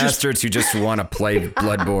 Those bastards who just want to play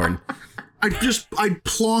Bloodborne. I'd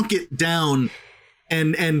plonk it down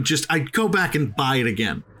and I'd go back and buy it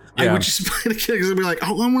again. Yeah. I would just buy it again because I'd be like,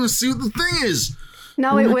 oh, I want to see what the thing is.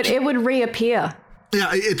 No, it would reappear. Yeah,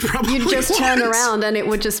 it probably You'd just turn around and it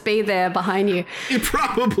would just be there behind you. It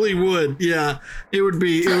probably would. Yeah, it would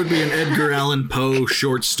be an Edgar Allan Poe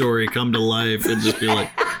short story come to life and just be like,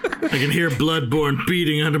 I can hear Bloodborne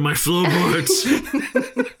beating under my floorboards.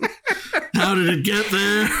 How did it get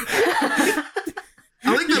there?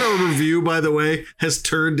 I like that our review, by the way, has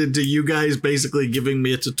turned into you guys basically giving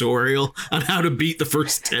me a tutorial on how to beat the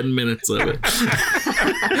first 10 minutes of it.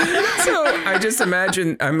 So I just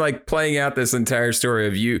imagine I'm like playing out this entire story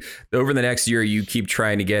of you over the next year. You keep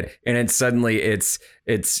trying to get, and then suddenly it's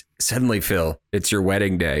Phil. It's your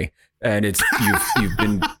wedding day, and it's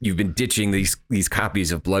you've been ditching these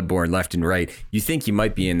copies of Bloodborne left and right. You think you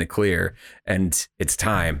might be in the clear, and it's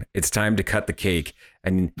time. It's time to cut the cake,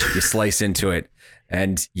 and you slice into it.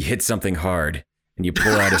 And you hit something hard, and you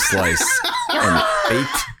pull out a slice, and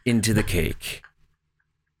baked into the cake.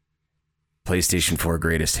 PlayStation 4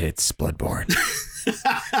 Greatest Hits, Bloodborne.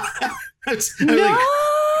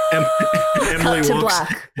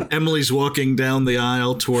 Emily's walking down the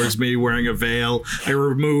aisle towards me wearing a veil. I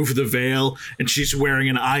remove the veil, and she's wearing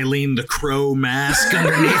an Eileen the Crow mask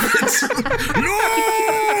underneath it.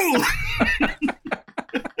 No!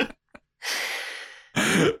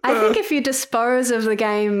 I think if you dispose of the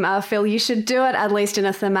game, Phil, you should do it at least in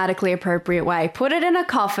a thematically appropriate way. Put it in a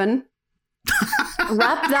coffin,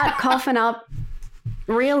 wrap that coffin up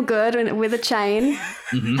real good with a chain,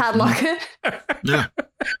 padlock it. Yeah,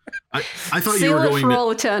 I thought Seal you were it going for to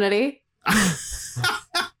all eternity.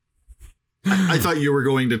 I thought you were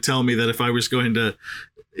going to tell me that if I was going to,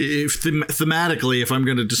 thematically, if I'm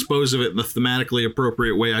going to dispose of it in the thematically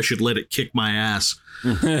appropriate way, I should let it kick my ass.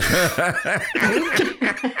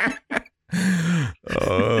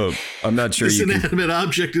 I'm not sure this inanimate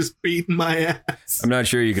object is beating my ass. I'm not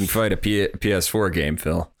sure you can fight a PS4 game,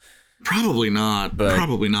 Phil. Probably not.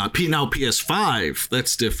 Probably not. Now PS5,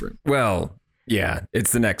 that's different. Well, yeah,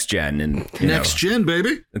 it's the next gen, and next gen,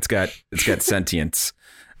 baby. It's got sentience.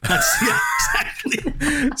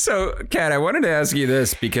 Exactly. So, Kat, I wanted to ask you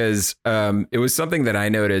this because it was something that I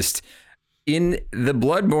noticed in the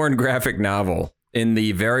Bloodborne graphic novel in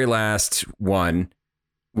the very last one,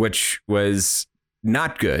 which was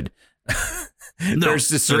not good. There's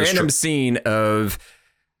this random scene of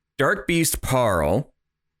Dark Beast Parl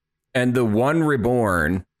and the One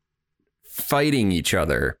Reborn fighting each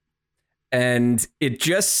other. And it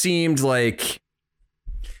just seemed like,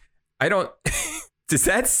 I don't... Does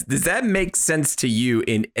that make sense to you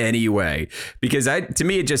in any way? Because to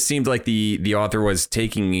me, it just seemed like the author was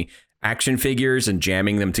taking action figures and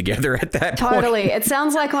jamming them together at that point. Totally. It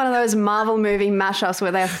sounds like one of those Marvel movie mashups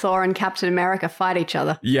where they have Thor and Captain America fight each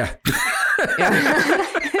other. Yeah.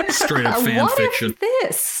 Straight up fan what fiction. Is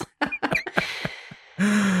this?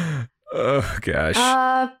 Oh,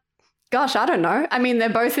 gosh. Gosh, I don't know. I mean, they're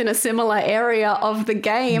both in a similar area of the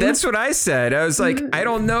game. That's what I said. I was like, I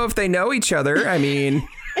don't know if they know each other. I mean...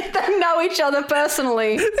 They know each other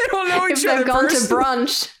personally. They don't know each other If they've gone personally. to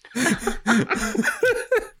brunch.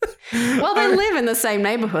 Well, they live in the same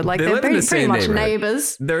neighborhood. Like, they're live in the pretty same much neighborhood.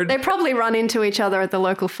 neighbors. They probably run into each other at the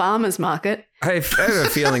local farmer's market. I have a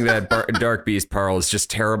feeling that Dark Beast Parl is just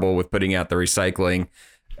terrible with putting out the recycling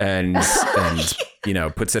and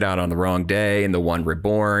puts it out on the wrong day. And the One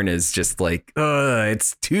Reborn is just like,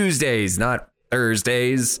 it's Tuesdays, not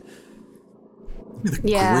Thursdays. The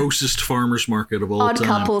grossest farmer's market of all Odd time.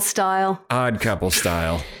 couple style. Odd couple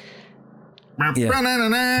style. That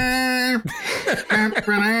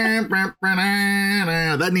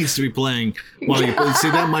needs to be playing while you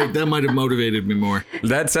see that might have motivated me more.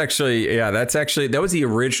 That was the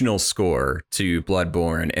original score to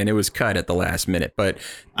Bloodborne, and it was cut at the last minute, but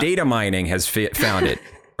data mining has found it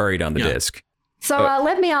buried on the disc. So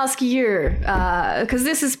let me ask you, because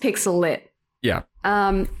this is pixel lit. Yeah.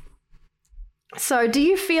 So do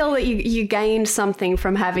you feel that you gained something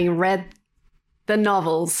from having read the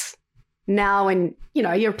novels now and,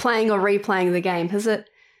 you're playing or replaying the game? Has it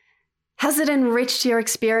enriched your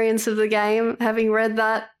experience of the game, having read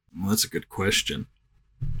that? Well, that's a good question.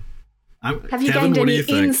 Have you Kevin, gained what do any you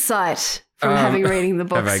think? insight from having reading the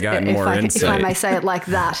books? Have I gotten more insight? If I may say it like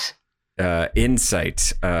that.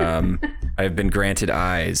 Insight. I've been granted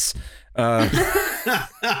eyes. I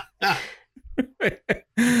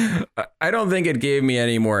don't think it gave me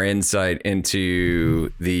any more insight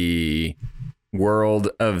into the world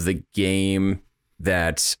of the game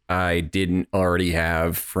that I didn't already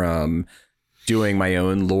have from doing my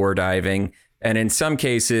own lore diving. And in some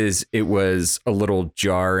cases, it was a little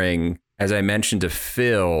jarring. As I mentioned to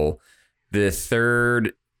Phil, the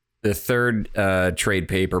third trade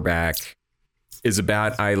paperback is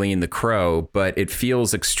about Eileen the Crow, but it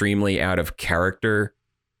feels extremely out of character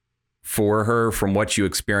for her from what you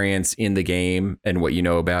experience in the game and what you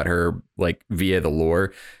know about her, like via the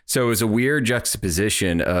lore. So it was a weird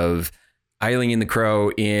juxtaposition of Eileen the Crow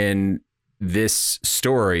in this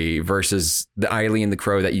story versus the Eileen the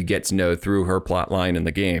Crow that you get to know through her plot line in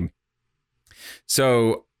the game.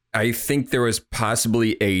 So I think there was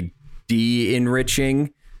possibly a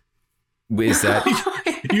de-enriching. Is that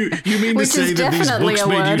you mean to say that these books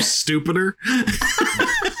made you stupider?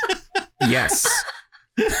 Yes.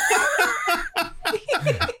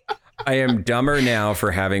 I am dumber now for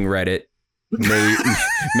having read it.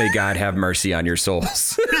 May God have mercy on your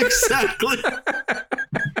souls. Exactly.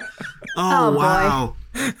 Oh wow.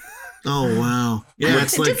 Oh wow. Yeah,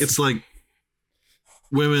 it's like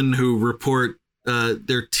women who report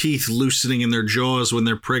their teeth loosening in their jaws when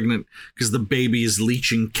they're pregnant because the baby is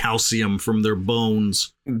leaching calcium from their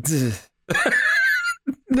bones. That's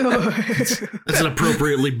an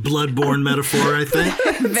appropriately Bloodborne metaphor, I think.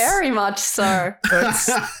 Very much so.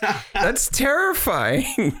 That's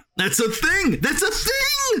terrifying. That's a thing.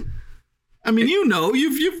 I mean,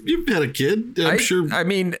 you've had a kid. I'm sure. I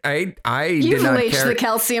mean, I You've did not leached care. the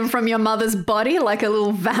calcium from your mother's body like a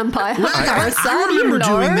little vampire parasite. I remember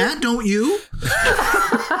doing that, don't you?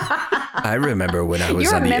 I remember when I was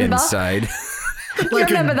You on the remember? inside. You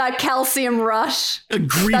remember that calcium rush? A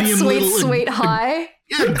greedy That sweet high?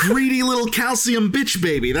 Yeah, greedy little calcium bitch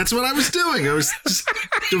baby. That's what I was doing. I was just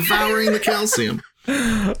devouring the calcium.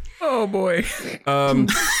 Oh boy.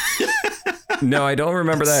 No, I don't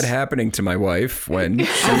remember that happening to my wife when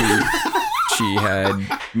she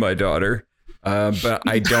had my daughter. But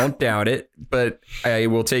I don't doubt it. But I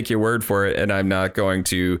will take your word for it, and I'm not going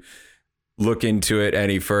to look into it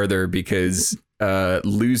any further because that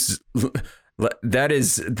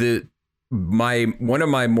is one of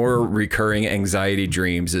my more recurring anxiety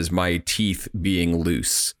dreams is my teeth being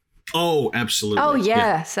loose. Oh, absolutely. Oh,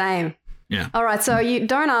 yeah, same. Yeah. All right, so you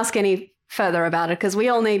don't ask any further about it because we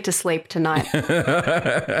all need to sleep tonight.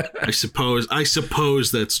 I suppose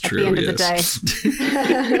that's true. At the end of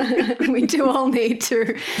the day, we do all need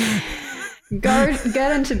to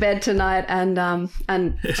get into bed tonight and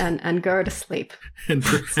go to sleep and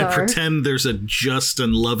pretend there's a just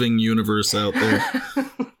and loving universe out there.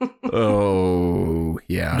 Oh,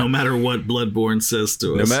 yeah. No matter what Bloodborne says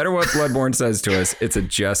to us. No matter what Bloodborne says to us, it's a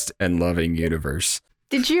just and loving universe.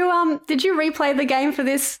 Did you replay the game for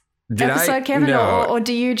this episode, Kevin? No. Or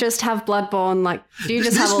do you just have Bloodborne? Like, do you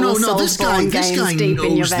just have all the this guy games deep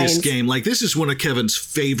in your knows veins? this game. Like, this is one of Kevin's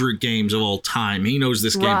favorite games of all time. He knows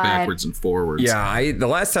this game backwards and forwards. Yeah, the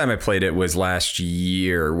last time I played it was last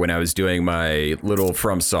year when I was doing my little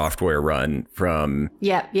From Software run from.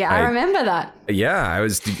 Yeah, I remember that. Yeah, I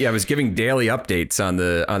was giving daily updates on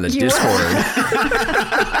the Discord.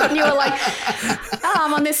 And you were like,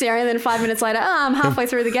 I'm on this area, and then 5 minutes later, I'm halfway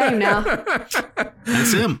through the game now.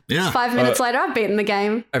 That's him. Yeah. 5 minutes later, I've beaten the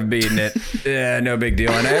game. I've beaten it. Yeah, no big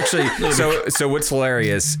deal. And I actually, so what's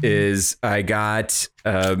hilarious is I got,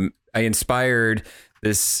 I inspired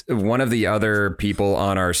this one of the other people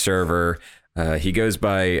on our server. He goes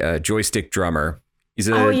by Joystick Drummer.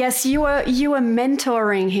 Yes, you were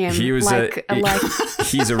mentoring him. He was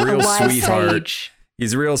he's a real sweetheart. Sage.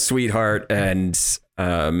 He's a real sweetheart, and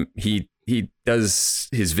he does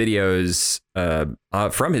his videos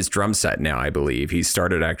from his drum set now, I believe. He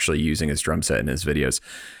started actually using his drum set in his videos.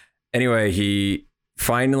 Anyway, he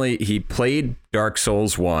played Dark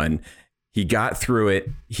Souls 1. He got through it.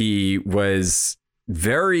 He was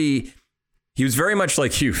very much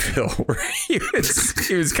like you, Phil, where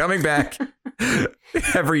he was coming back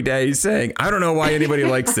every day saying, I don't know why anybody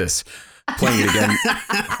likes this. Playing it again.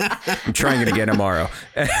 I'm trying it again tomorrow.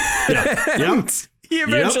 Yep. He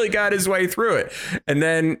eventually got his way through it. And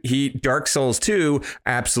then Dark Souls 2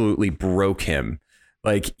 absolutely broke him.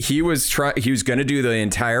 Like he was going to do the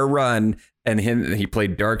entire run, and he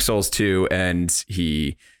played Dark Souls 2 and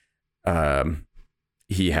he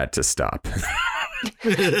had to stop.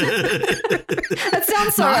 That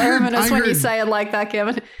sounds so ominous when you say it like that,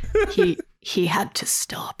 Kevin. He had to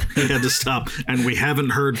stop. He had to stop, and we haven't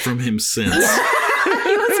heard from him since.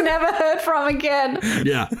 He was never heard from again.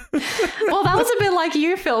 Yeah. Well, that was a bit like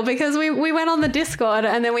you, Phil, because we went on the Discord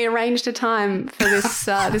and then we arranged a time for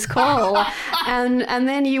this call, and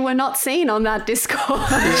then you were not seen on that Discord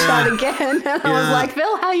chat again. And I was like,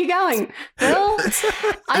 Phil, how are you going? Phil,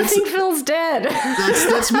 I think Phil's dead.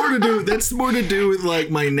 That's more to do with like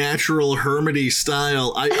my natural hermity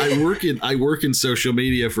style. I work in social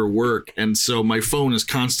media for work, and so my phone is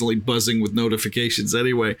constantly buzzing with notifications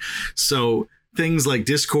anyway. So things like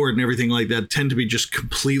Discord and everything like that tend to be just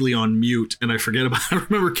completely on mute, and I forget about it. I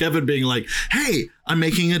remember Kevin being like, hey, I'm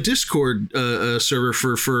making a Discord server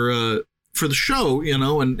for the show,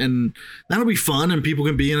 and that'll be fun and people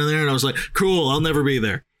can be in there. And I was like, cool, I'll never be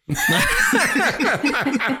there.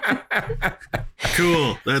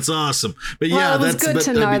 Cool, that's awesome. But it was good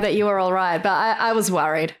to know that you were all right, but I was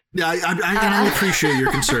worried. Yeah, I appreciate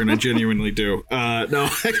your concern. I genuinely do. No,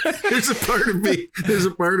 there's a part of me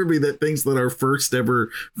that thinks that our first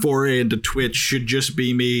ever foray into Twitch should just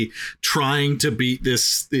be me trying to beat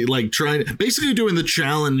this, basically doing the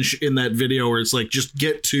challenge in that video where it's like, just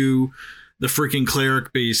get to the freaking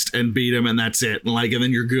cleric beast and beat him, and that's it. And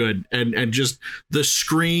then you're good. And just the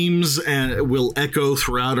screams will echo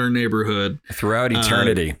throughout our neighborhood. Throughout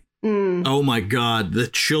eternity. Oh my God. The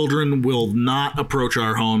children will not approach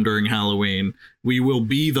our home during Halloween. We will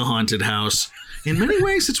be the haunted house. In many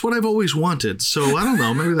ways, it's what I've always wanted. So I don't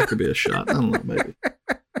know. Maybe that could be a shot. I don't know. Maybe.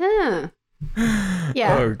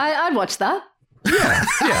 Yeah. I'd watch that. Yeah,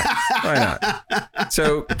 why not?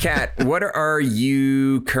 So, Kat, what are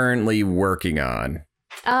you currently working on?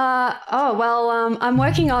 I'm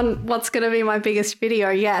working on what's going to be my biggest video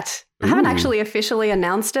yet. I haven't actually officially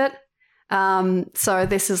announced it, so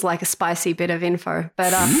this is like a spicy bit of info.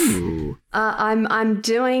 But I'm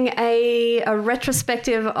doing a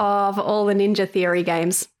retrospective of all the Ninja Theory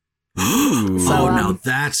games. Now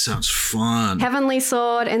that sounds fun. Heavenly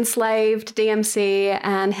Sword, Enslaved, DMC,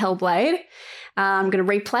 and Hellblade. I'm going to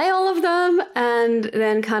replay all of them and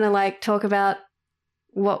then kind of like talk about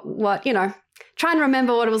what try and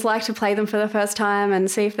remember what it was like to play them for the first time and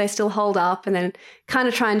see if they still hold up, and then kind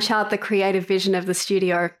of try and chart the creative vision of the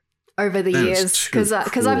studio over the years, because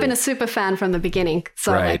I've been a super fan from the beginning.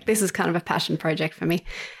 So like this is kind of a passion project for me,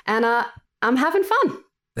 and I'm having fun.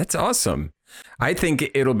 That's awesome. I think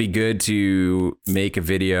it'll be good to make a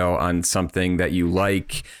video on something that you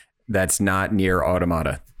like that's not Nier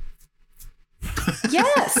Automata.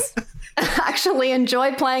 Yes. Actually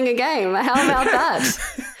enjoy playing a game. How about that?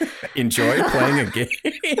 Enjoy playing a game?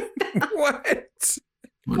 What?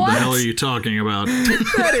 What the hell are you talking about?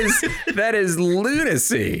 That is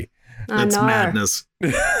lunacy. That's madness.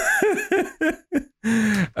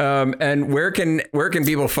 And where can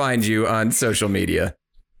people find you on social media?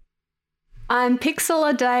 I'm Pixel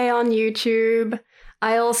a Day on YouTube.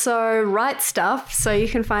 I also write stuff, so you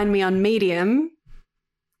can find me on Medium.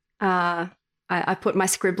 I put my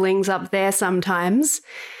scribblings up there sometimes.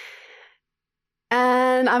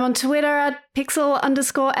 And I'm on Twitter at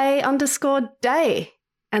pixel_a_day.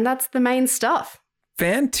 And that's the main stuff.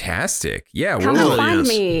 Fantastic. Yeah, Come and find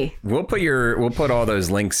me. We'll put all those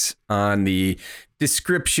links on the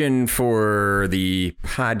description for the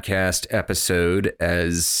podcast episode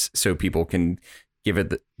so people can give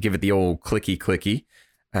it the old clicky.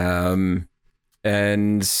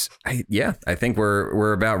 And I think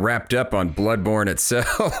we're about wrapped up on Bloodborne itself.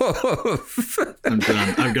 I'm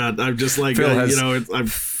done. I'm just like Phil I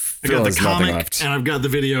got the comic and I've got the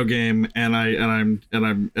video game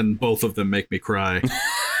and both of them make me cry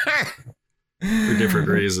for different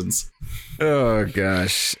reasons. Oh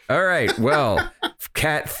gosh. All right. Well,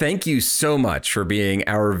 Kat, thank you so much for being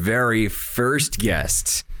our very first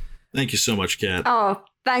guest. Thank you so much, Kat. Oh,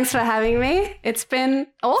 thanks for having me. It's been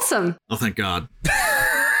awesome. Oh, thank God.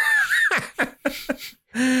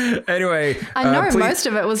 Anyway, I know most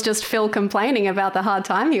of it was just Phil complaining about the hard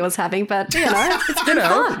time he was having, but it's been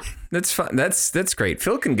fun. That's fun. That's great.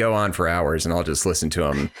 Phil can go on for hours, and I'll just listen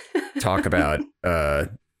to him talk about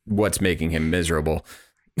what's making him miserable.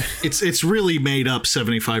 It's really made up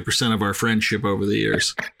 75% of our friendship over the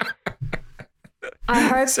years.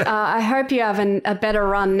 I hope you have a better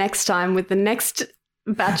run next time with the next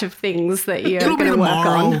batch of things that you're going to work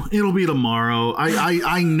on. It'll be tomorrow.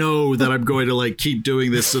 I know that I'm going to keep doing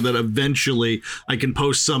this so that eventually I can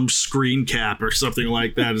post some screen cap or something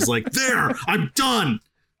like that. It's like, there, I'm done.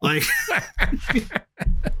 Like, are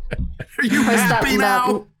you happy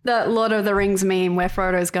now? That Lord of the Rings meme where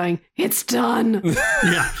Frodo's going, it's done.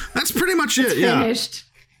 Yeah, that's pretty much it. Finished. Yeah.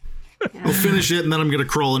 I'll finish it and then I'm gonna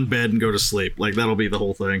crawl in bed and go to sleep. Like that'll be the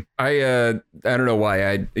whole thing. I don't know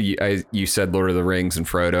why you said Lord of the Rings and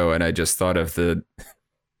Frodo, and I just thought of that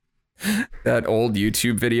old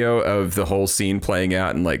YouTube video of the whole scene playing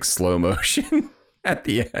out in slow motion at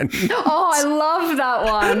the end. Oh, I love that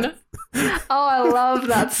one. Oh, I love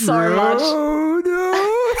that so much.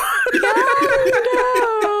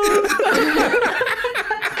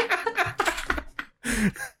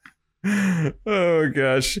 Oh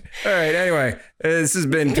gosh. All right, anyway, this has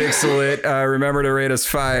been Pixel-Lit. Remember to rate us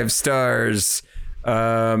 5 stars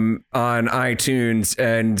on iTunes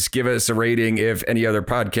and give us a rating if any other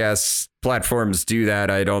podcast platforms do that.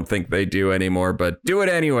 I don't think they do anymore, but do it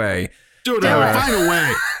anyway. Do it anyway. Find a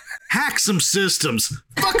way. Hack some systems.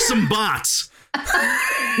 Fuck some bots.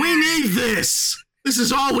 We need this. This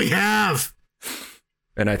is all we have.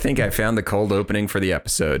 And I think I found the cold opening for the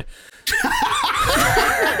episode.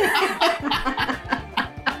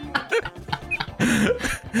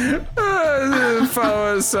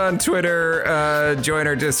 Follow us on Twitter, join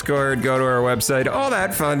our Discord, go to our website, all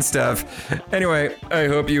that fun stuff. Anyway, I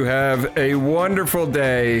hope you have a wonderful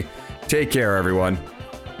day. Take care, everyone.